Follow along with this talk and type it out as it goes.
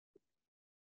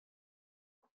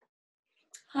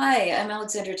Hi, I'm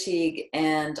Alexandra Teague,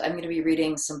 and I'm going to be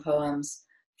reading some poems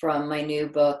from my new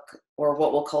book, or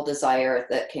what we'll call Desire,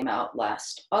 that came out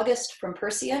last August from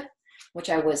Persia, which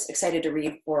I was excited to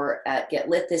read for at Get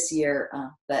Lit this year,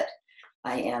 but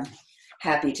I am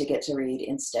happy to get to read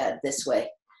instead this way.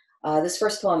 This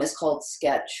first poem is called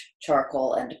Sketch,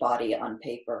 Charcoal, and Body on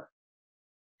Paper.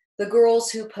 The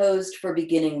girls who posed for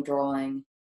beginning drawing,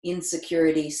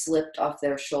 insecurity slipped off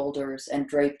their shoulders and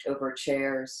draped over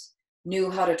chairs,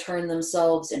 knew how to turn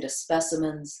themselves into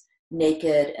specimens,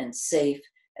 naked and safe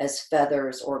as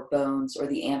feathers or bones or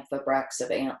the amphibrax of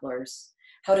antlers,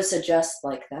 how to suggest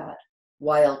like that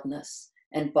wildness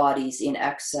and bodies in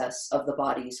excess of the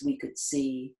bodies we could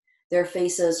see, their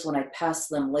faces when I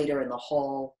passed them later in the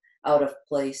hall, out of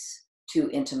place, too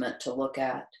intimate to look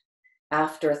at,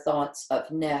 afterthoughts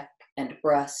of neck and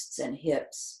breasts and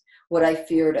hips, what I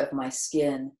feared of my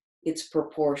skin, its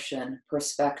proportion,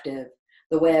 perspective,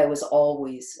 the way I was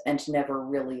always and never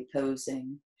really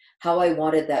posing, how I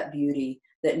wanted that beauty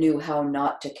that knew how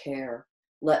not to care,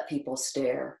 let people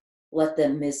stare, let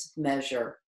them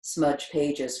mismeasure, smudge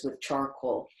pages with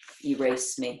charcoal,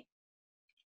 erase me.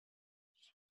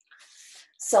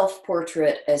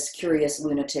 Self-portrait as curious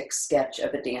lunatic sketch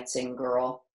of a dancing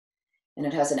girl. And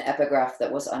it has an epigraph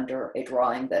that was under a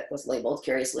drawing that was labeled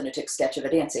Curious Lunatic Sketch of a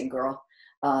Dancing Girl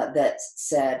that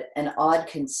said, an odd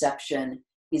conception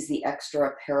is the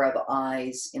extra pair of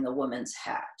eyes in the woman's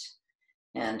hat.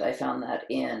 And I found that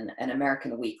in an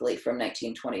American Weekly from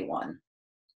 1921.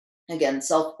 Again,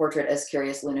 self-portrait as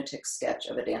curious lunatic sketch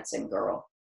of a dancing girl.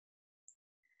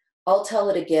 I'll tell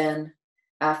it again.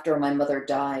 After my mother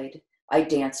died, I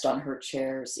danced on her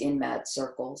chairs in mad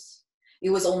circles.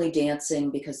 It was only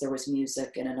dancing because there was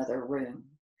music in another room.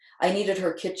 I needed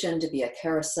her kitchen to be a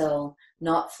carousel,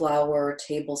 not flour,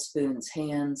 tablespoons,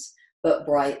 hands, but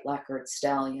bright lacquered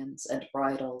stallions and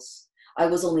bridles. I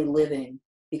was only living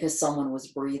because someone was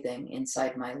breathing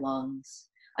inside my lungs.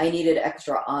 I needed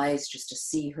extra eyes just to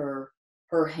see her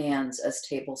hands as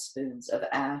tablespoons of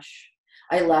ash.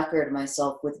 I lacquered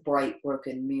myself with bright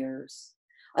broken mirrors.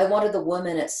 I wanted the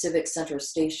woman at Civic Center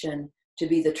Station to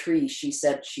be the tree she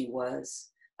said she was.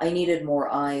 I needed more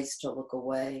eyes to look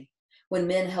away. When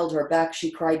men held her back, she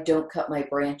cried, "Don't cut my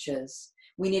branches."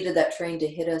 We needed that train to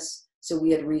hit us, so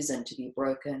we had reason to be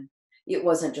broken. It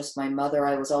wasn't just my mother,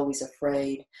 I was always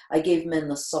afraid. I gave men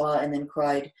the saw and then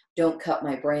cried, "Don't cut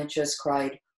my branches,"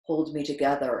 cried, "Hold me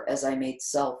together," as I made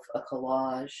self a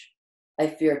collage. I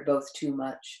feared both too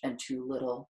much and too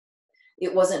little.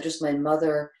 It wasn't just my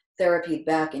mother, therapied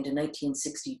back into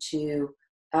 1962,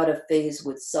 out of phase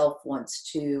with self once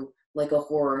too, like a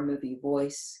horror movie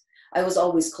voice. I was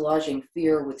always collaging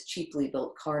fear with cheaply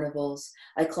built carnivals.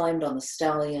 I climbed on the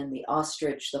stallion, the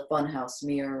ostrich, the funhouse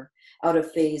mirror, out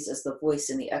of phase as the voice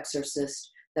in The Exorcist,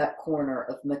 that corner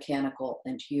of mechanical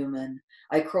and human.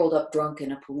 I curled up drunk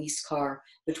in a police car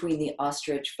between the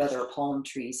ostrich feather palm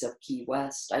trees of Key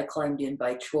West. I climbed in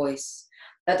by choice.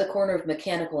 At the corner of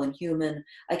mechanical and human,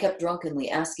 I kept drunkenly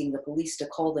asking the police to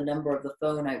call the number of the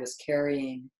phone I was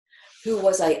carrying. Who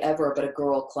was I ever but a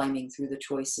girl climbing through the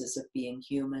choices of being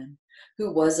human?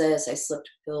 Who was I as I slipped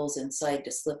pills inside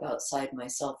to slip outside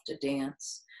myself to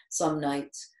dance? Some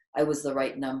nights, I was the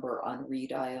right number on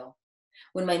redial.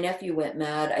 When my nephew went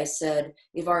mad, I said,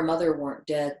 if our mother weren't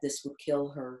dead, this would kill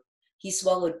her. He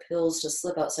swallowed pills to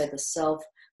slip outside the self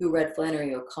who read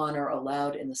Flannery O'Connor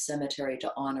aloud in the cemetery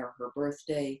to honor her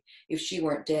birthday. If she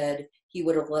weren't dead, he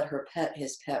would have let her pet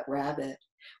his pet rabbit.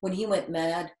 When he went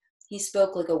mad, he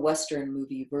spoke like a Western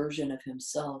movie version of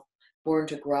himself, born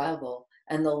to gravel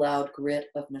and the loud grit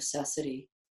of necessity.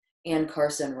 Ann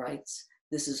Carson writes,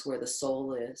 this is where the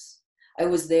soul is. I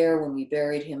was there when we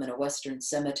buried him in a Western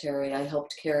cemetery. I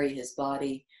helped carry his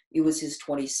body. It was his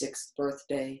 26th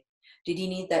birthday. Did he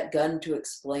need that gun to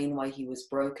explain why he was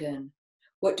broken?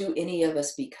 What do any of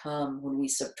us become when we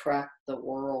subtract the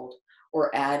world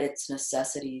or add its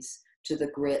necessities to the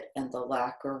grit and the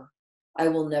lacquer? I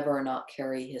will never not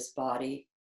carry his body.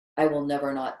 I will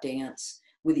never not dance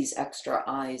with these extra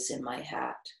eyes in my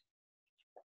hat.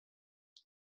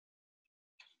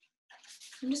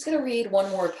 I'm just going to read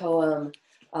one more poem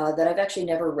that I've actually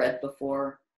never read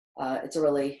before. It's a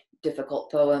really difficult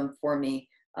poem for me,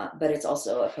 but it's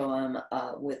also a poem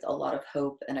with a lot of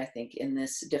hope, and I think in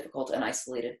this difficult and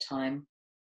isolated time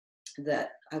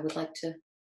that I would like to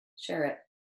share it.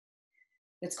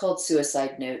 It's called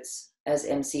Suicide Notes as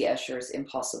M.C. Escher's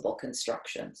Impossible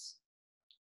Constructions.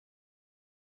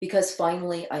 Because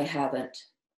finally I haven't,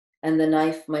 and the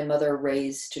knife my mother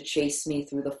raised to chase me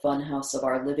through the funhouse of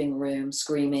our living room,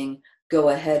 screaming, "Go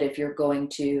ahead if you're going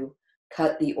to,"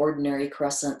 cut the ordinary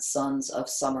crescent suns of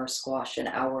summer squash an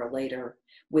hour later,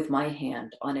 with my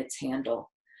hand on its handle,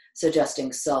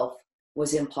 suggesting self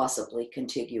was impossibly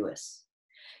contiguous.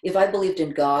 If I believed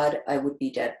in God, I would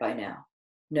be dead by now.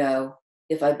 No,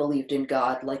 if I believed in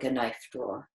God like a knife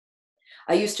drawer.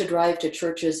 I used to drive to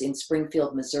churches in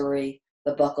Springfield, Missouri,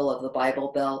 the buckle of the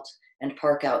Bible Belt, and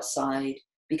park outside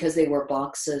because they were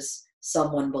boxes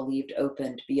someone believed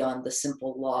opened beyond the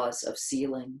simple laws of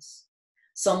ceilings.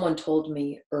 Someone told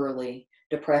me early,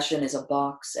 depression is a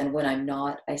box, and when I'm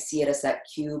not, I see it as that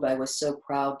cube I was so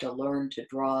proud to learn to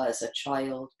draw as a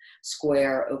child,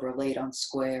 square overlaid on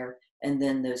square, and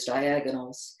then those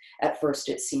diagonals. At first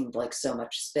it seemed like so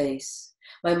much space.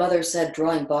 My mother said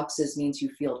drawing boxes means you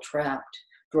feel trapped.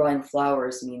 Drawing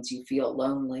flowers means you feel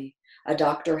lonely. A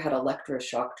doctor had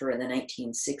electroshocked her in the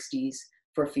 1960s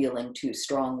for feeling too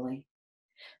strongly.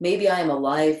 Maybe I am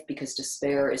alive because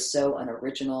despair is so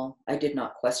unoriginal. I did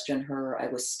not question her. I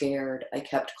was scared. I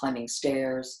kept climbing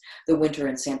stairs. The winter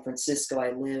in San Francisco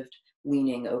I lived,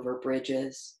 leaning over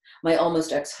bridges. My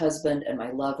almost ex-husband and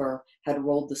my lover had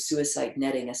rolled the suicide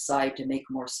netting aside to make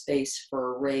more space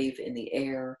for a rave in the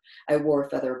air. I wore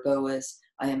feather boas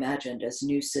I imagined as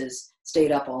nooses,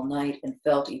 stayed up all night and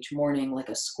felt each morning like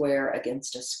a square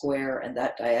against a square, and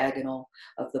that diagonal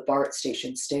of the BART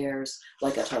station stairs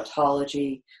like a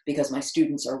tautology, because my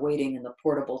students are waiting in the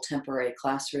portable temporary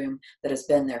classroom that has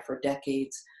been there for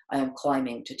decades. I am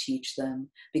climbing to teach them.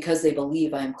 Because they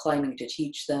believe I am climbing to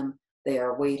teach them, they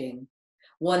are waiting.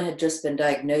 One had just been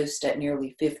diagnosed at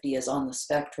nearly 50 as on the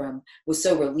spectrum, was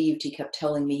so relieved he kept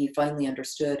telling me he finally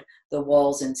understood the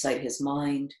walls inside his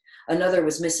mind. Another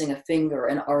was missing a finger,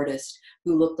 an artist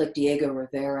who looked like Diego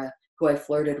Rivera, who I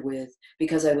flirted with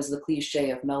because I was the cliche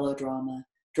of melodrama,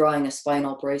 drawing a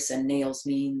spinal brace and nails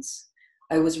means.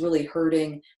 I was really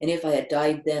hurting, and if I had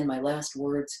died then, my last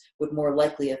words would more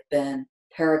likely have been,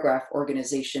 paragraph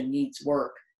organization needs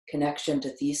work, connection to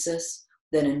thesis,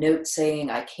 then a note saying,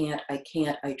 I can't,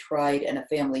 I tried, and a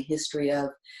family history of,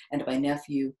 and my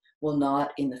nephew will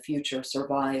not in the future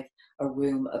survive a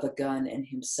room of a gun and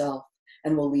himself,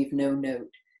 and will leave no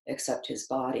note except his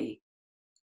body.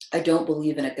 I don't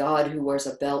believe in a God who wears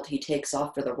a belt he takes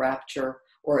off for the rapture,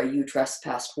 or a you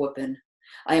trespassed whoopin'.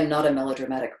 I am not a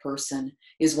melodramatic person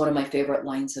is one of my favorite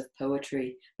lines of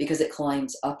poetry because it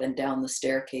climbs up and down the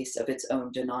staircase of its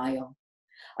own denial.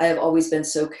 I have always been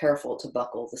so careful to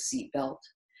buckle the seatbelt.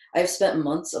 I have spent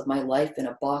months of my life in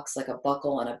a box like a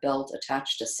buckle on a belt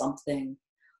attached to something.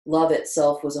 Love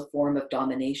itself was a form of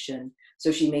domination,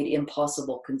 so she made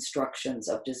impossible constructions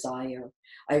of desire.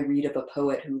 I read of a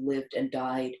poet who lived and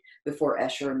died before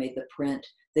Escher made the print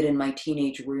that in my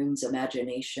teenage room's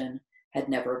imagination had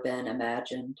never been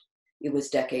imagined. It was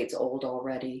decades old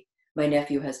already. My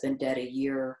nephew has been dead a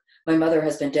year. My mother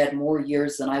has been dead more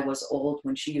years than I was old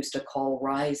when she used to call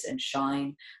rise and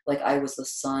shine like I was the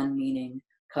sun, meaning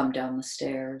come down the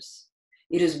stairs.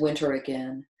 It is winter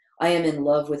again. I am in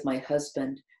love with my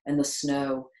husband and the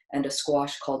snow and a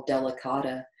squash called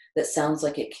delicata that sounds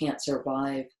like it can't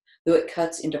survive, though it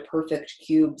cuts into perfect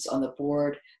cubes on the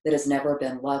board that has never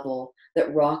been level,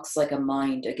 that rocks like a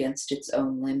mind against its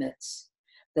own limits,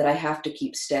 that I have to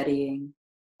keep steadying.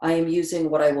 I am using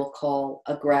what I will call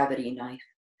a gravity knife,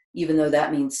 even though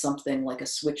that means something like a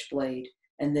switchblade,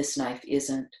 and this knife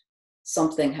isn't.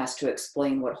 Something has to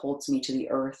explain what holds me to the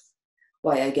earth,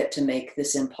 why I get to make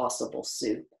this impossible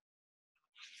soup.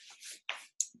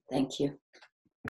 Thank you.